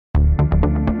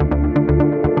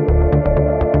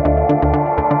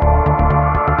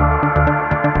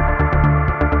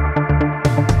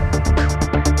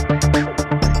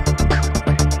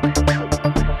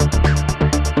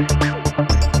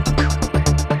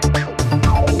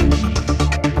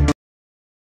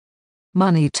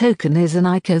MoneyToken is an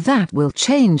ICO that will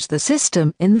change the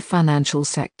system in the financial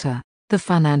sector. The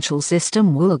financial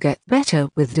system will get better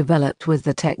developed with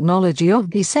the technology of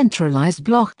decentralized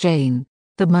blockchain.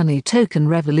 The MoneyToken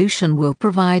revolution will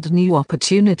provide new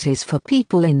opportunities for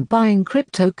people in buying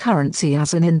cryptocurrency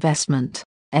as an investment.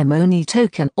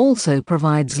 MoneyToken also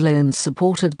provides loans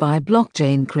supported by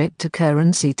blockchain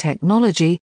cryptocurrency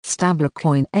technology,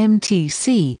 Stablecoin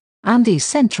MTC, and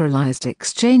decentralized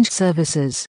exchange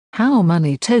services. How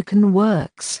MoneyToken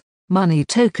works.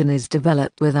 MoneyToken is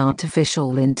developed with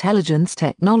artificial intelligence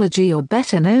technology, or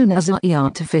better known as AI,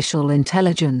 artificial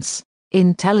intelligence.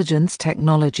 Intelligence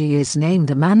technology is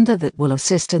named Amanda, that will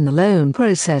assist in the loan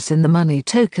process in the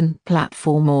MoneyToken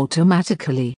platform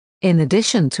automatically. In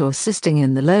addition to assisting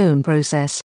in the loan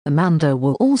process, Amanda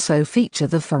will also feature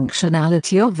the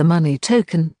functionality of the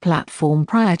MoneyToken platform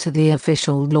prior to the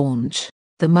official launch.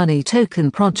 The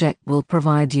MoneyToken project will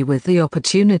provide you with the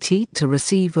opportunity to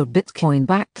receive a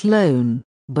Bitcoin-backed loan,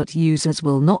 but users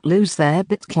will not lose their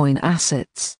Bitcoin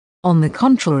assets. On the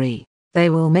contrary, they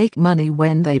will make money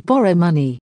when they borrow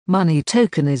money.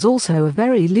 MoneyToken is also a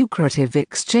very lucrative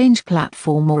exchange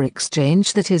platform or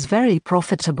exchange that is very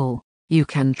profitable. You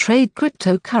can trade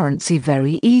cryptocurrency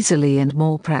very easily and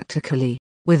more practically,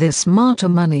 with a smarter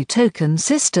MoneyToken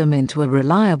system into a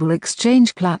reliable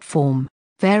exchange platform.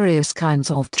 Various kinds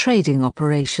of trading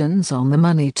operations on the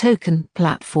MoneyToken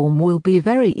platform will be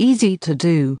very easy to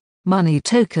do.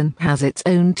 MoneyToken has its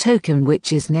own token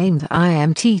which is named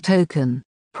IMT token.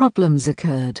 Problems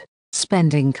occurred.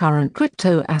 Spending current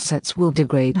crypto assets will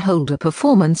degrade holder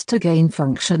performance to gain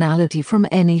functionality from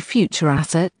any future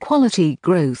asset quality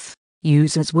growth.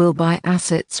 Users will buy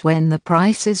assets when the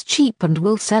price is cheap and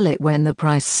will sell it when the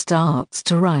price starts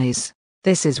to rise.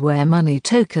 This is where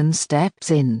MoneyToken steps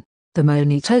in. The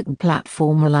MoneyToken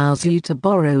platform allows you to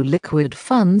borrow liquid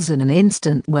funds in an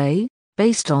instant way,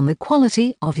 based on the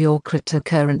quality of your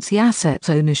cryptocurrency asset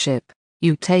ownership.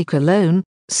 You take a loan,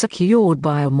 secured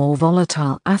by a more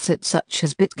volatile asset such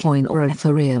as Bitcoin or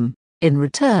Ethereum. In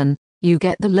return, you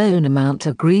get the loan amount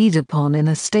agreed upon in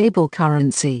a stable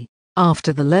currency.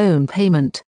 After the loan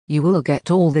payment, you will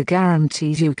get all the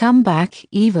guarantees you come back,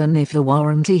 even if the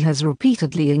warranty has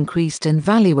repeatedly increased in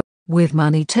value. With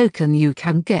MoneyToken you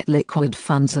can get liquid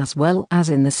funds as well as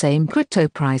in the same crypto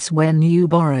price when you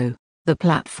borrow. The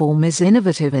platform is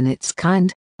innovative in its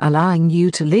kind, allowing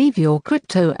you to leave your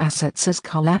crypto assets as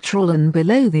collateral and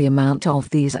below the amount of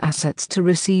these assets to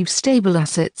receive stable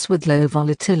assets with low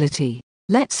volatility.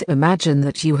 Let's imagine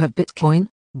that you have Bitcoin,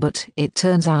 but it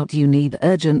turns out you need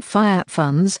urgent fiat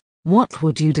funds. What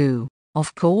would you do?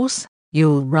 Of course,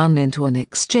 you'll run into an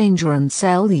exchanger and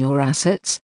sell your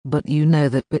assets, but you know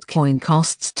that Bitcoin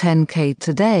costs 10k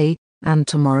today, and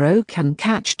tomorrow can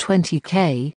catch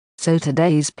 20k, so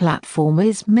today's platform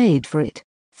is made for it.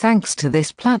 Thanks to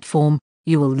this platform,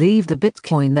 you will leave the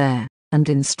Bitcoin there, and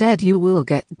instead you will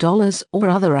get dollars or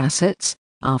other assets.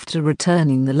 After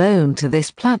returning the loan to this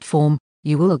platform,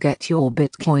 you will get your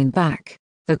Bitcoin back.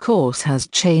 The course has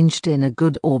changed in a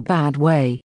good or bad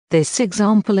way. This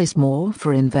example is more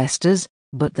for investors,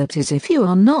 but that is if you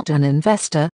are not an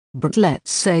investor, but let's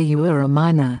say you are a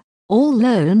miner. All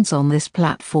loans on this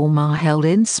platform are held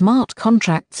in smart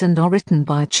contracts and are written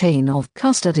by chain of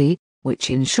custody, which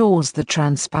ensures the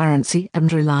transparency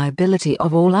and reliability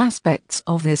of all aspects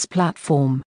of this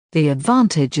platform. The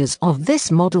advantages of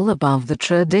this model above the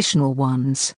traditional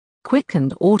ones: quick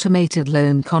and automated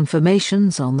loan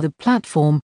confirmations on the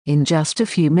platform, in just a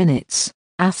few minutes.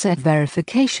 Asset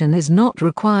verification is not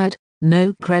required,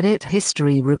 no credit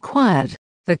history required.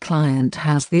 The client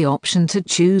has the option to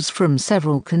choose from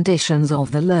several conditions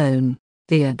of the loan.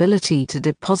 The ability to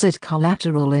deposit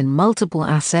collateral in multiple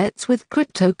assets with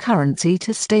cryptocurrency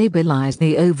to stabilize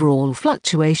the overall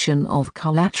fluctuation of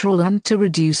collateral and to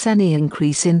reduce any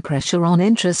increase in pressure on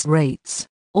interest rates.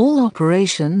 All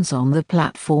operations on the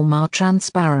platform are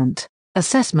transparent.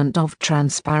 Assessment of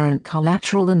transparent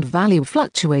collateral and value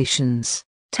fluctuations.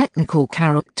 Technical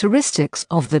characteristics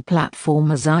of the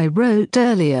platform. As I wrote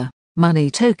earlier,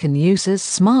 MoneyToken uses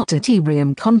smart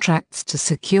Ethereum contracts to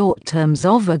secure terms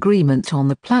of agreement on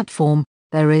the platform.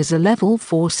 There is a level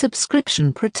 4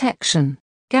 subscription protection.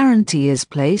 Guarantee is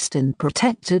placed in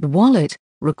protected wallet.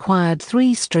 Required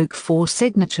 3/4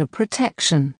 signature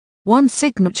protection. One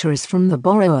signature is from the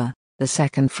borrower, the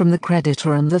second from the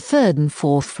creditor, and the third and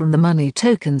fourth from the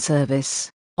MoneyToken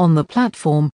service. On the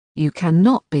platform, you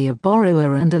cannot be a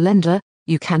borrower and a lender.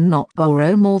 You cannot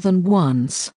borrow more than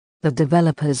once. The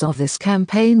developers of this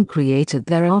campaign created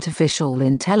their artificial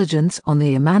intelligence on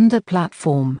the Amanda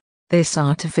platform. This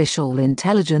artificial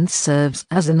intelligence serves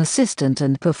as an assistant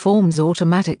and performs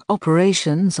automatic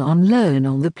operations on loan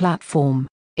on the platform.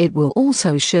 It will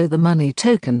also show the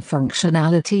MoneyToken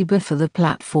functionality before the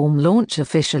platform launch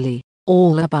officially.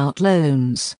 All about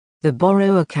loans. The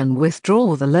borrower can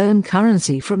withdraw the loan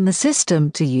currency from the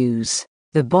system to use.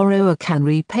 The borrower can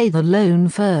repay the loan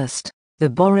first. The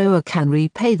borrower can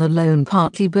repay the loan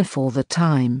partly before the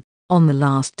time. On the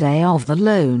last day of the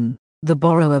loan, the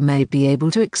borrower may be able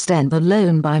to extend the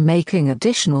loan by making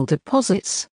additional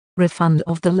deposits. Refund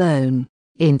of the loan.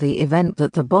 In the event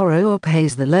that the borrower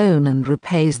pays the loan and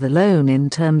repays the loan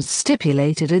in terms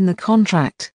stipulated in the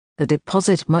contract, the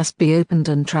deposit must be opened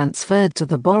and transferred to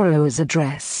the borrower's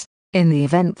address. In the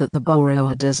event that the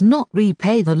borrower does not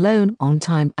repay the loan on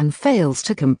time and fails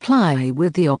to comply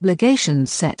with the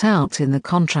obligations set out in the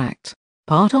contract,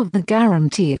 part of the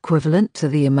guarantee equivalent to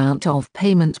the amount of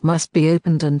payment must be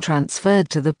opened and transferred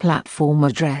to the platform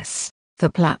address. The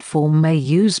platform may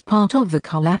use part of the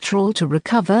collateral to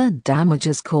recover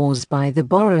damages caused by the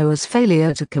borrower's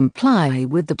failure to comply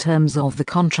with the terms of the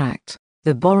contract.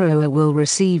 The borrower will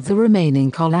receive the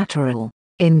remaining collateral.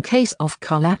 In case of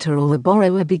collateral, the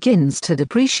borrower begins to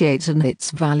depreciate and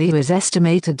its value is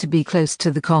estimated to be close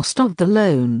to the cost of the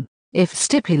loan. If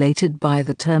stipulated by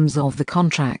the terms of the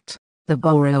contract, the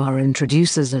borrower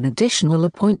introduces an additional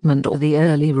appointment or the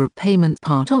early repayment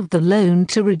part of the loan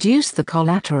to reduce the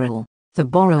collateral. The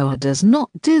borrower does not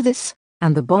do this,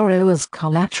 and the borrower's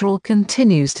collateral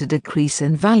continues to decrease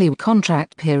in value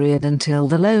contract period until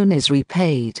the loan is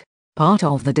repaid. Part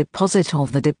of the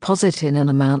deposit in an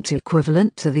amount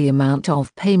equivalent to the amount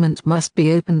of payment must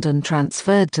be opened and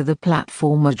transferred to the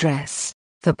platform address.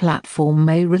 The platform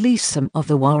may release some of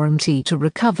the warranty to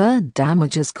recover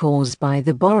damages caused by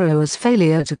the borrower's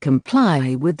failure to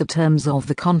comply with the terms of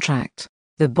the contract.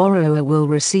 The borrower will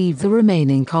receive the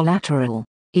remaining collateral.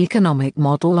 Economic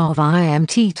model of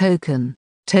IMT token.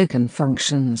 Token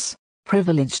functions.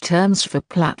 Privileged terms for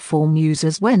platform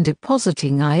users when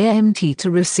depositing IMT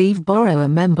to receive borrower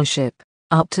membership.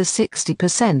 Up to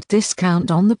 60%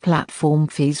 discount on the platform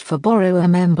fees for borrower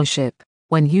membership.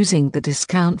 When using the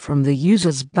discount from the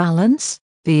user's balance,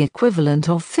 the equivalent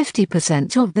of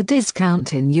 50% of the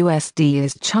discount in USD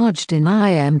is charged in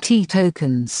IMT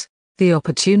tokens. The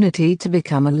opportunity to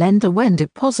become a lender when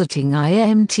depositing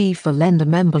IMT for lender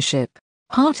membership.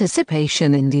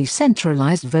 Participation in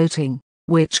decentralized voting.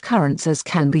 Which currencies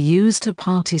can be used to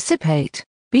participate?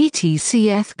 BTC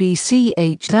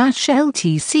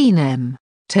FBCH-LTC NEM.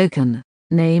 Token.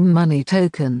 Name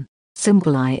MoneyToken.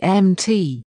 Symbol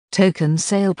IMT. Token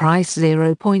sale price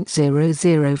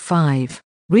 0.005.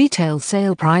 Retail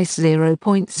sale price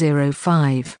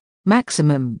 0.05.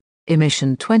 Maximum.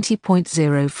 Emission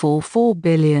 20.044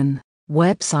 billion.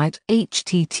 Website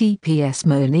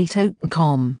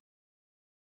https://moneytoken.com